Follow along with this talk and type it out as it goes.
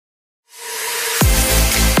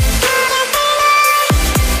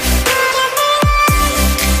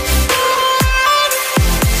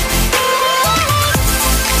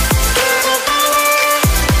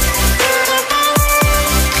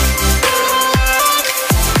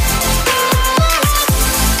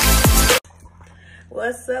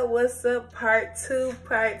What's up? Part two.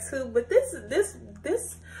 But this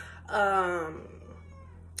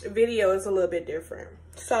video is a little bit different.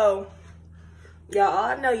 So y'all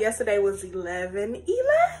all know yesterday was 11/11.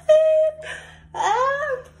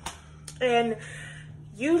 And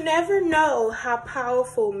you never know how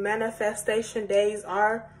powerful manifestation days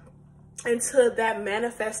are until that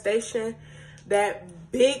manifestation,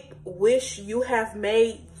 that big wish you have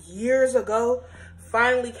made years ago,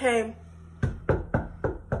 finally came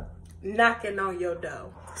knocking on your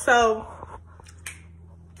door. So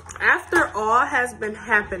after all has been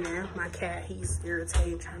happening, my cat, he's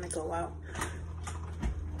irritated trying to go out.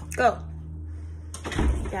 Go.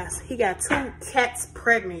 He got 2 cats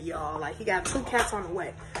pregnant, y'all. Like, he got 2 cats on the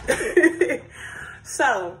way.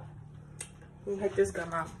 So let me take this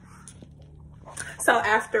gum out. So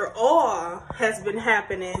after all has been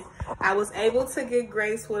happening, I was able to get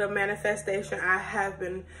grace with a manifestation I have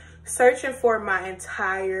been searching for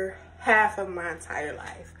half of my entire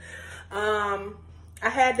life. I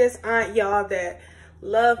had this aunt, y'all, that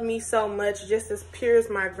loved me so much, just as pure as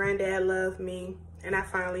my granddad loved me, and I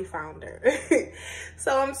finally found her.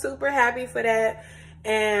 So I'm super happy for that.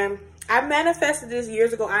 And I manifested this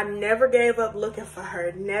years ago. I never gave up looking for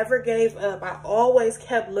her, never gave up. I always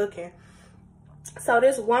kept looking. So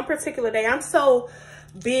this one particular day, I'm so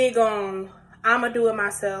big on, I'ma do it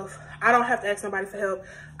myself. I don't have to ask nobody for help.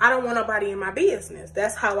 I don't want nobody in my business.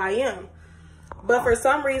 That's how I am. But for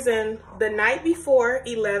some reason, the night before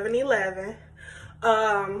 11/11,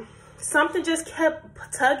 something just kept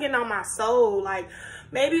tugging on my soul. Like,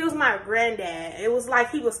 maybe it was my granddad. It was like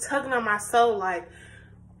he was tugging on my soul, like,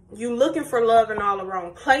 you looking for love in all the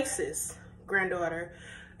wrong places, granddaughter.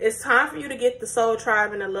 It's time for you to get the soul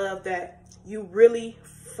tribe and the love that you really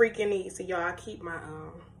freaking need. So y'all, I keep my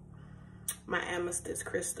my amethyst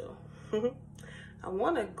crystal. I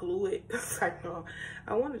want to glue it. Like, no,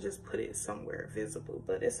 I want to just put it somewhere visible,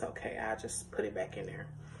 but it's okay. I'll just put it back in there.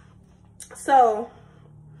 So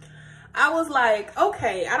I was like,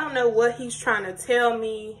 okay, I don't know what he's trying to tell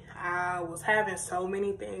me. I was having so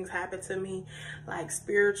many things happen to me, like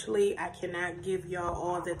spiritually. I cannot give y'all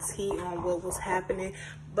all the tea on what was happening,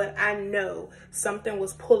 but I know something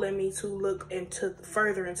was pulling me to look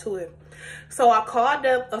further into it. So I called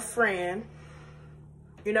up a friend.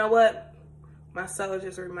 You know what? My soul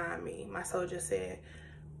just reminded me. My soul just said,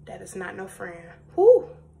 that is not no friend. Whoo.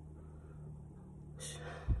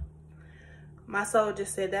 My soul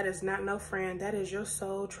just said, that is not no friend. That is your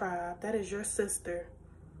soul tribe. That is your sister.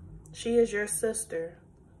 She is your sister.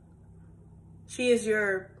 She is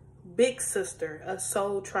your big sister, a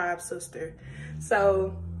soul tribe sister.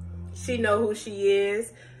 So she know who she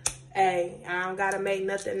is. Hey, I don't gotta make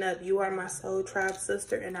nothing up. You are my soul tribe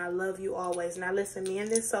sister, and I love you always. Now listen, me and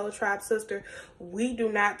this soul tribe sister, we do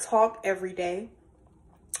not talk every day.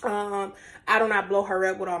 I do not blow her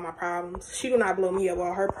up with all my problems. She do not blow me up with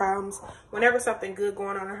all her problems. Whenever something good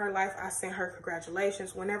going on in her life, I send her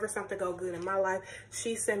congratulations. Whenever something go good in my life,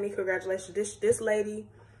 she send me congratulations. This lady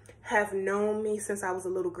have known me since I was a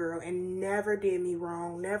little girl and never did me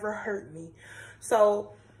wrong, never hurt me.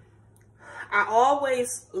 So I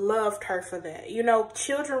always loved her for that. You know,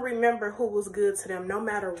 children remember who was good to them no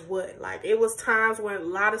matter what. Like, it was times when a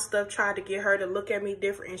lot of stuff tried to get her to look at me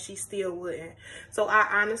different and she still wouldn't. So I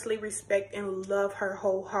honestly respect and love her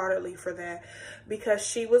wholeheartedly for that, because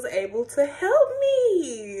she was able to help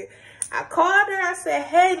me. I called her. I said,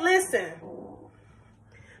 hey, listen,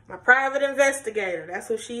 my private investigator. That's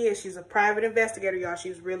who she is. She's a private investigator, y'all.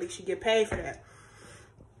 She get paid for that.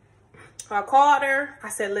 So I called her. I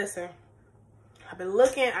said, listen, I've been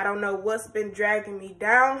looking. I don't know what's been dragging me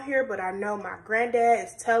down here, but I know my granddad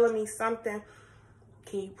is telling me something.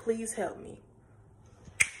 Can you please help me?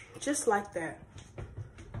 Just like that.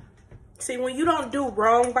 See, when you don't do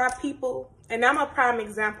wrong by people, and I'm a prime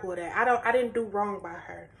example of that. I didn't do wrong by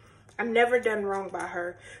her. I've never done wrong by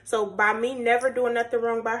her. So by me never doing nothing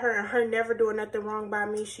wrong by her and her never doing nothing wrong by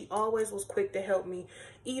me, she always was quick to help me.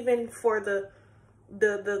 Even for the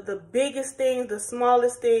biggest things, the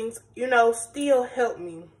smallest things, you know, still help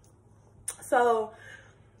me. So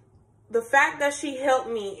the fact that she helped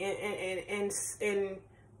me and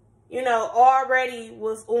you know, already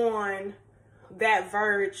was on that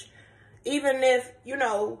verge, even if, you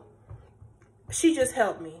know, she just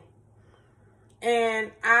helped me.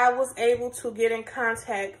 And I was able to get in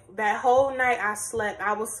contact. That whole night I slept.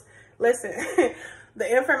 Listen, the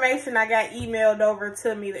information I got emailed over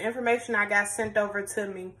to me, the information I got sent over to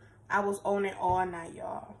me, I was on it all night,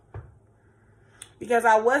 y'all. Because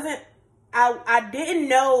I didn't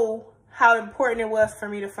know how important it was for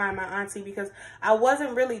me to find my auntie, because I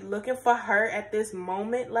wasn't really looking for her at this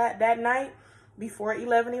moment that night. before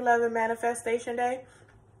 11/11 manifestation day,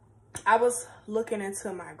 I was looking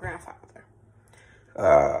into my grandfather.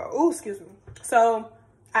 Excuse me. So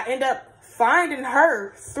I end up finding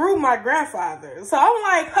her through my grandfather. So I'm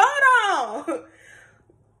like, hold on.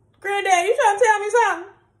 Granddad, you trying to tell me something?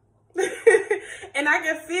 And I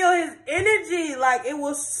can feel his energy. Like, it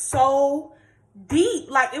was so deep.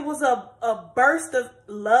 Like, it was a burst of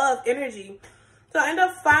love energy. So I ended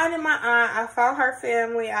up finding my aunt. I found her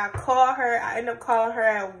family. I called her. I ended up calling her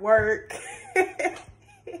at work.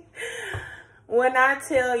 When I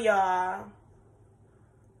tell y'all,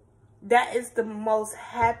 that is the most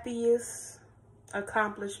happiest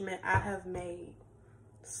accomplishment I have made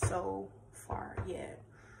so far yet.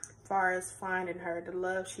 As far as finding her, the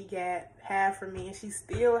love she had for me, and she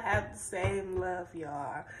still have the same love,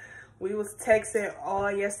 y'all. We was texting all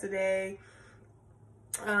yesterday,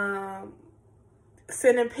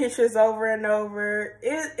 sending pictures over and over.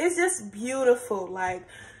 It's just beautiful. Like,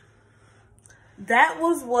 that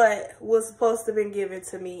was what was supposed to have been given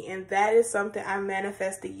to me, and that is something I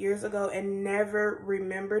manifested years ago and never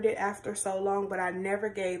remembered it after so long, but I never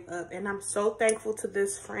gave up. And I'm so thankful to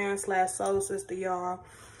this friend / soul sister, y'all.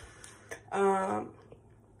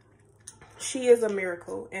 She is a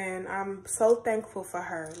miracle, and I'm so thankful for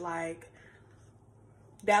her. Like,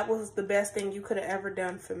 that was the best thing you could have ever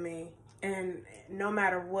done for me. And no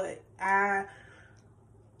matter what,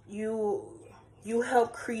 you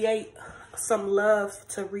help create some love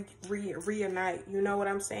to reunite. You know what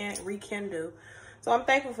I'm saying? Rekindle. So I'm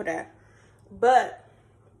thankful for that. But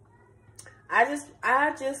I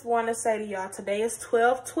just want to say to y'all, today is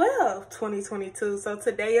 12/12/2022. So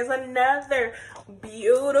today is another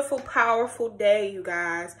beautiful, powerful day, you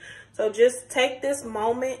guys. So just take this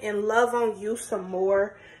moment and love on you some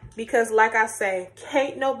more. Because like I say,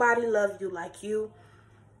 can't nobody love you like you.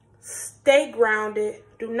 Stay grounded.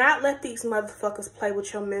 Do not let these motherfuckers play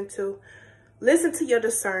with your mental. Listen to your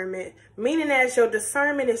discernment. Meaning as your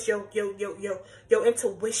discernment is your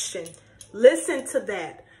intuition. Listen to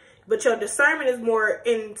that. But your discernment is more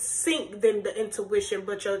in sync than the intuition.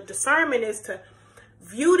 But your discernment is to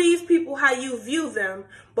view these people how you view them,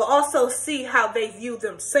 but also see how they view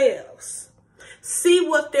themselves. See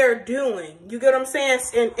what they're doing. You get what I'm saying?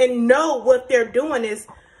 And know what they're doing is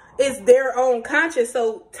their own conscience.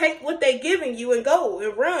 So take what they're giving you and go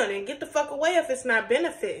and run and get the fuck away if it's not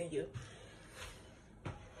benefiting you.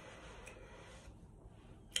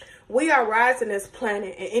 We are rising this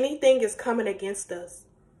planet, and anything is coming against us.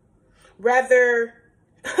 Rather,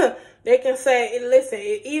 they can say, listen,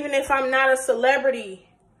 even if I'm not a celebrity,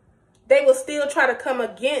 they will still try to come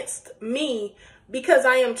against me because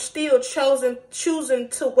I am still choosing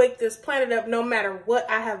to wake this planet up no matter what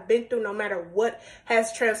I have been through, no matter what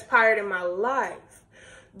has transpired in my life.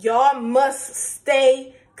 Y'all must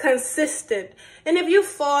stay consistent. And if you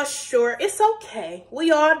fall short, it's okay.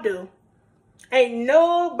 We all do. Ain't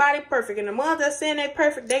nobody perfect. And the ones that saying they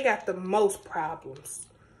perfect, they got the most problems.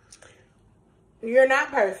 You're not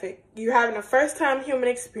perfect. You're having a first time human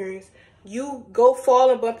experience. You go fall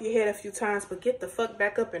and bump your head a few times, but get the fuck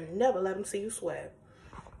back up and never let them see you sweat.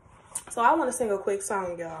 So I want to sing a quick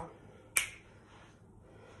song, y'all.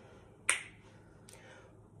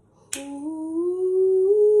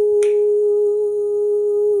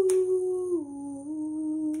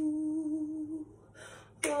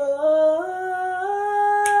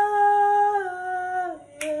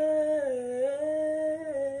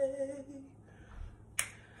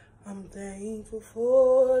 I'm thankful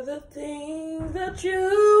for the things that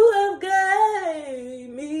you have gave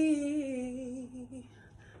me.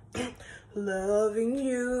 Loving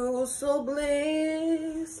you so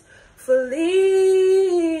blissfully.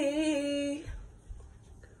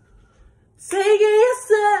 Taking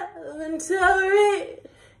yourself and tear it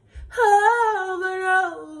over and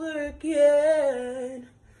over again.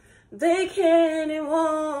 They can't and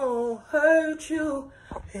won't hurt you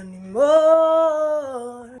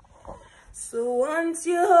anymore. So once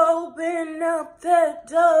you open up that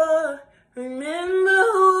door, remember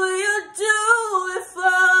who you do it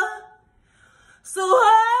for. So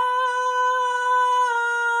hold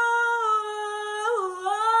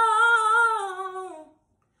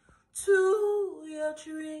to your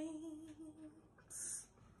dreams.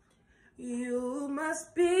 You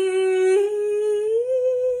must be.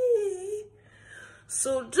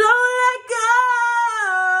 So don't let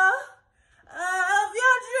go of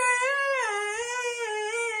your dreams.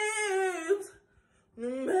 No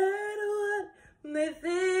matter what they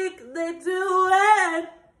think they do it,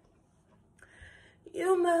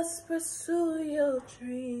 you must pursue your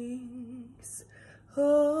dreams.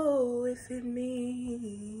 Oh, if it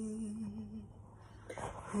means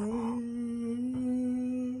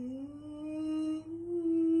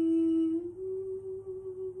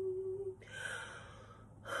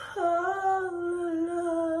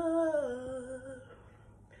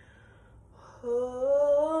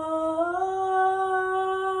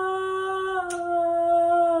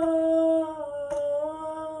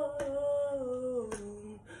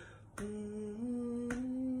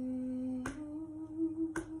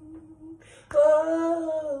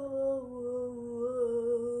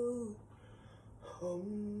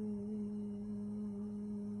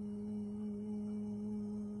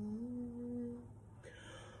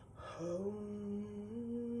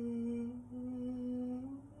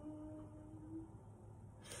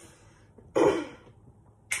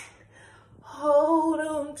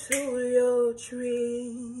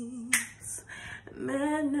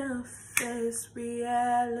this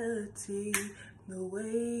reality the way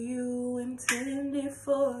you intended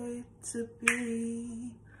for it to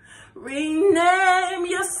be. Rename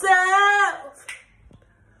yourself.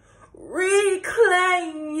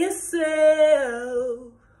 Reclaim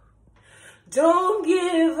yourself. Don't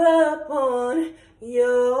give up on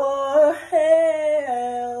your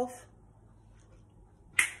health.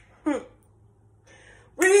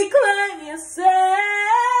 Reclaim yourself.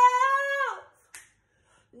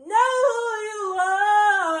 Know who you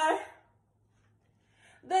are.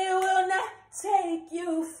 They will not take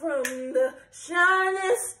you from the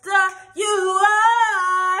shining star you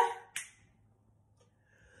are.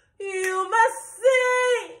 You must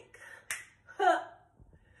think,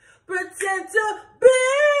 pretend to be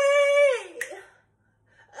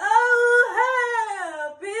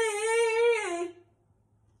happy.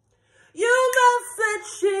 You must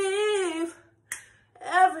achieve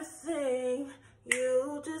everything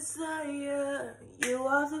you desire. You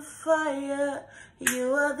are the fire,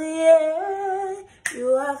 you are the air, you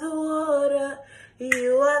are the water,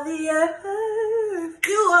 you are the earth,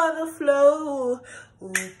 you are the flow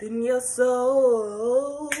within your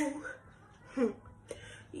soul.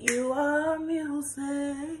 You are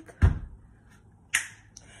music,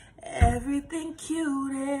 everything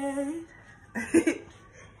cuted.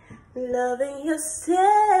 Loving yourself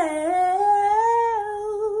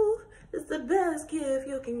is the best gift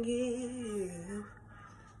you can give.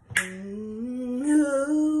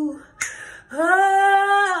 Ooh.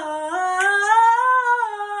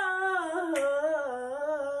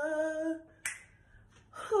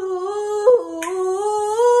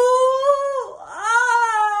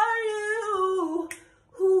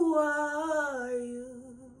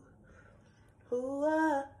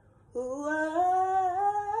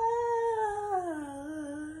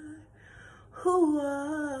 Who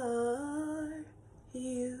are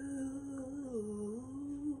you?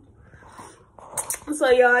 So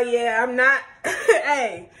y'all, yeah, I'm not,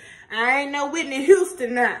 hey, I ain't no Whitney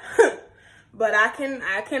Houston now. But I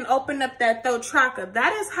can open up that throat chakra.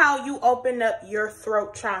 That is how you open up your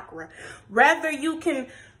throat chakra. Whether you can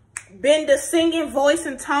bend a singing voice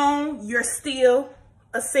and tone, you're still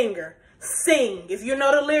a singer. Sing. If you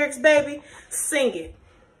know the lyrics, baby, sing it.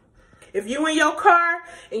 If you in your car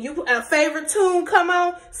and you a favorite tune come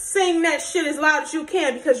on, sing that shit as loud as you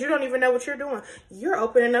can, because you don't even know what you're doing. You're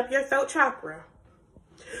opening up your throat chakra.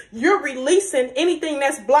 You're releasing anything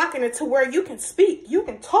that's blocking it to where you can speak. You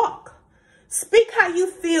can talk. Speak how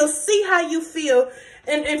you feel. See how you feel.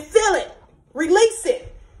 And feel it. Release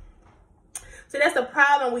it. See, that's the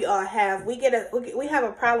problem we all have. We have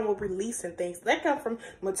a problem with releasing things. That comes from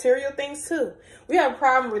material things too. We have a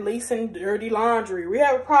problem releasing dirty laundry. We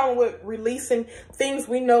have a problem with releasing things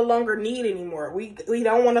we no longer need anymore. We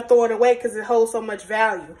don't want to throw it away because it holds so much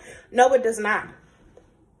value. No, it does not.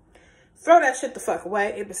 Throw that shit the fuck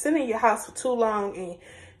away. It been sitting in your house for too long and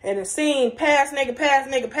it's seen past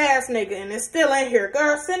nigga, and it's still in here.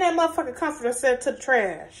 Girl, send that motherfucking comforter set to the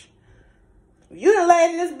trash. You done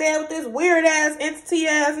laid in this bed with this weird ass entity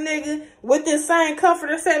ass nigga with this same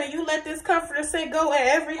comforter set, and you let this comforter set go at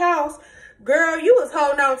every house. Girl, you was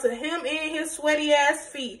holding on to him and his sweaty ass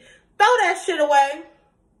feet. Throw that shit away.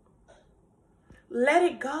 Let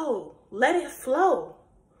it go. Let it flow.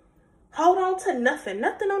 Hold on to nothing.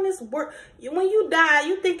 Nothing on this world. When you die,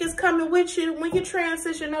 you think it's coming with you. When you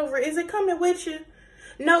transition over, is it coming with you?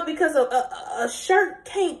 No, because a shirt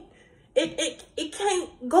can't. It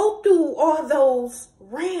can't go through all those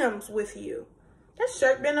rams with you. That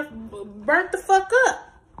shirt been burnt the fuck up.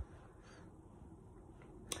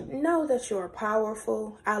 Know that you are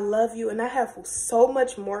powerful. I love you, and I have so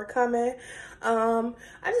much more coming. I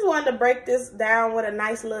just wanted to break this down with a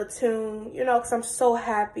nice little tune, you know, because I'm so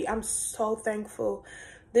happy. I'm so thankful.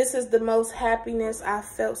 This is the most happiness I've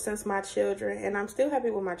felt since my children, and I'm still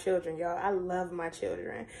happy with my children, y'all. I love my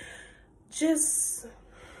children. Just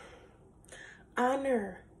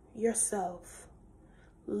honor yourself.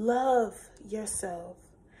 Love yourself.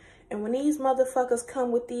 And when these motherfuckers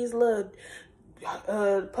come with these little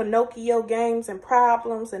Pinocchio games and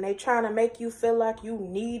problems, and they trying to make you feel like you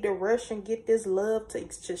need to rush and get this love to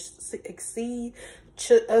exceed,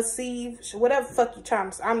 whatever fuck you trying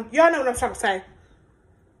to say. Y'all know what I'm trying to say.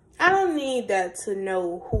 I don't need that to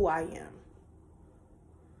know who I am.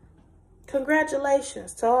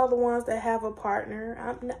 Congratulations to all the ones that have a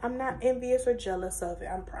partner. I'm not envious or jealous of it.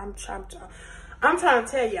 I'm trying to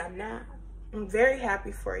tell you I'm not. I'm very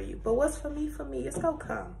happy for you. But what's for me, it's gonna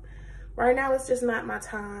come. Right now, it's just not my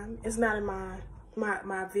time. It's not in my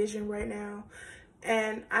vision right now.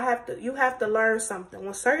 And you have to learn something.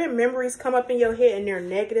 When certain memories come up in your head and they're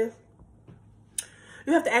negative,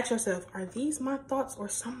 You have to ask yourself, are these my thoughts or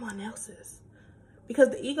someone else's? Because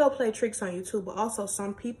the ego play tricks on you too, but also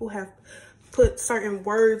some people have put certain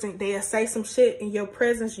words and they'll say some shit in your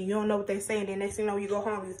presence and you don't know what they say, and then next thing you know, you go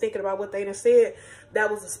home, you're thinking about what they done said.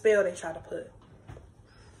 That was a spell they tried to put.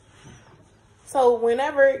 So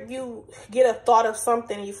whenever you get a thought of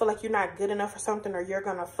something and you feel like you're not good enough for something, or you're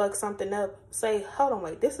gonna fuck something up, say, hold on,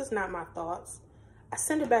 wait, this is not my thoughts. I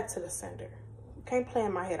send it back to the sender. You can't play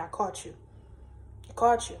in my head. I caught you. I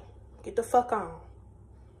caught you. Get the fuck on.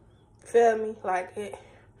 Feel me? Like it.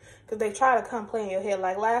 Because they try to come play in your head.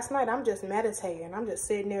 Like last night, I'm just meditating. I'm just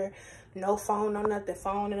sitting there, no phone, no nothing.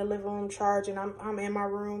 Phone in the living room charging. I'm in my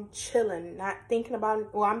room chilling, not thinking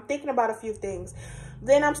about, well, I'm thinking about a few things.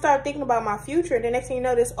 Then I'm start thinking about my future. And the next thing you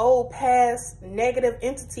know, this old past negative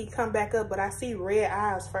entity come back up. But I see red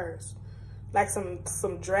eyes first. Like some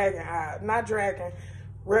dragon eyes. Not dragon,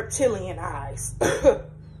 reptilian eyes.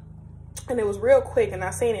 And it was real quick. And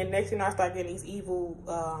I seen it. And next thing you know, I start getting these evil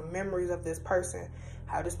memories of this person.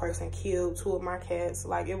 How this person killed 2 of my cats.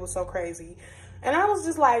 Like, it was so crazy. And I was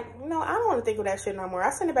just like, no, I don't want to think of that shit no more. I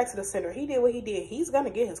sent it back to the sender. He did what he did. He's going to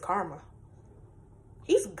get his karma.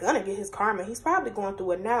 He's going to get his karma. He's probably going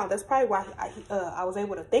through it now. That's probably why I was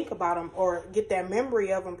able to think about him or get that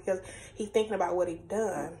memory of him, because he's thinking about what he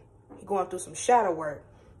done. He's going through some shadow work.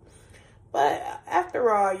 But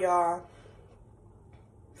after all, y'all,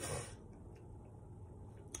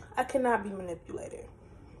 I cannot be manipulated.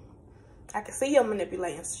 I can see you're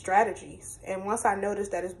manipulating strategies. And once I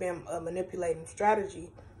noticed that it's been a manipulating strategy,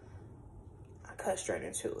 I cut straight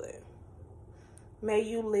into it. May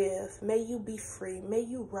you live. May you be free. May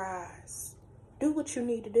you rise. Do what you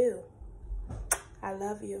need to do. I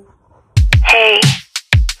love you. Hey.